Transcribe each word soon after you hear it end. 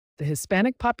The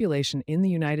Hispanic population in the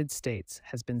United States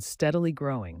has been steadily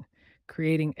growing,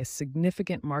 creating a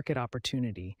significant market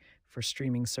opportunity for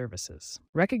streaming services.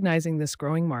 Recognizing this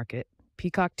growing market,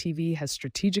 Peacock TV has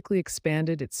strategically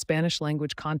expanded its Spanish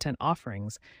language content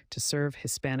offerings to serve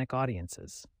Hispanic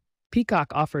audiences.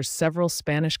 Peacock offers several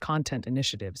Spanish content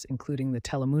initiatives, including the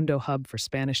Telemundo Hub for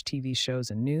Spanish TV shows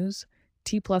and news,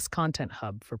 T Plus Content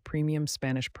Hub for premium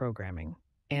Spanish programming,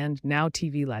 and Now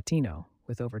TV Latino,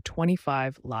 with over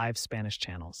 25 live Spanish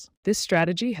channels. This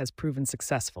strategy has proven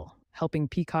successful, helping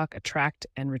Peacock attract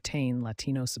and retain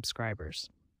Latino subscribers.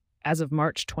 As of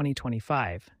March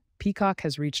 2025, Peacock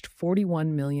has reached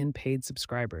 41 million paid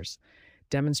subscribers,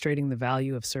 demonstrating the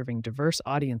value of serving diverse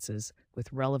audiences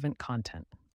with relevant content.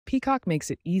 Peacock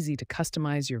makes it easy to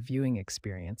customize your viewing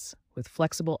experience with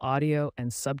flexible audio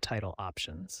and subtitle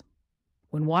options.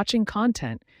 When watching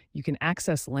content, you can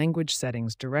access language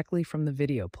settings directly from the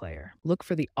video player. Look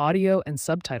for the audio and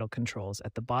subtitle controls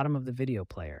at the bottom of the video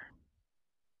player.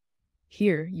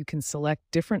 Here, you can select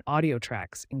different audio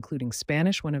tracks, including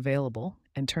Spanish when available,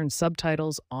 and turn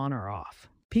subtitles on or off.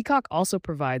 Peacock also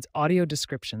provides audio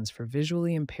descriptions for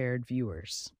visually impaired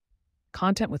viewers.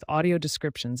 Content with audio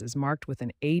descriptions is marked with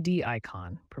an AD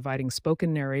icon, providing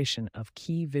spoken narration of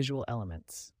key visual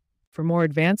elements. For more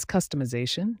advanced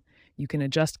customization, you can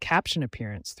adjust caption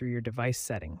appearance through your device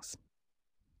settings.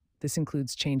 This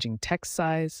includes changing text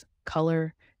size,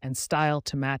 color, and style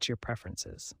to match your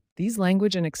preferences. These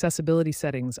language and accessibility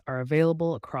settings are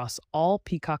available across all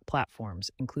Peacock platforms,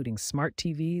 including smart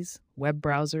TVs, web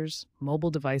browsers,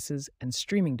 mobile devices, and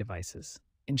streaming devices,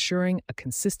 ensuring a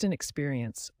consistent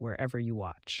experience wherever you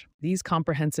watch. These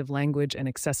comprehensive language and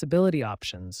accessibility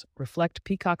options reflect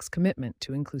Peacock's commitment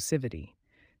to inclusivity,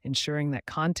 ensuring that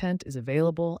content is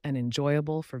available and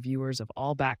enjoyable for viewers of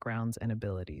all backgrounds and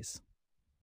abilities.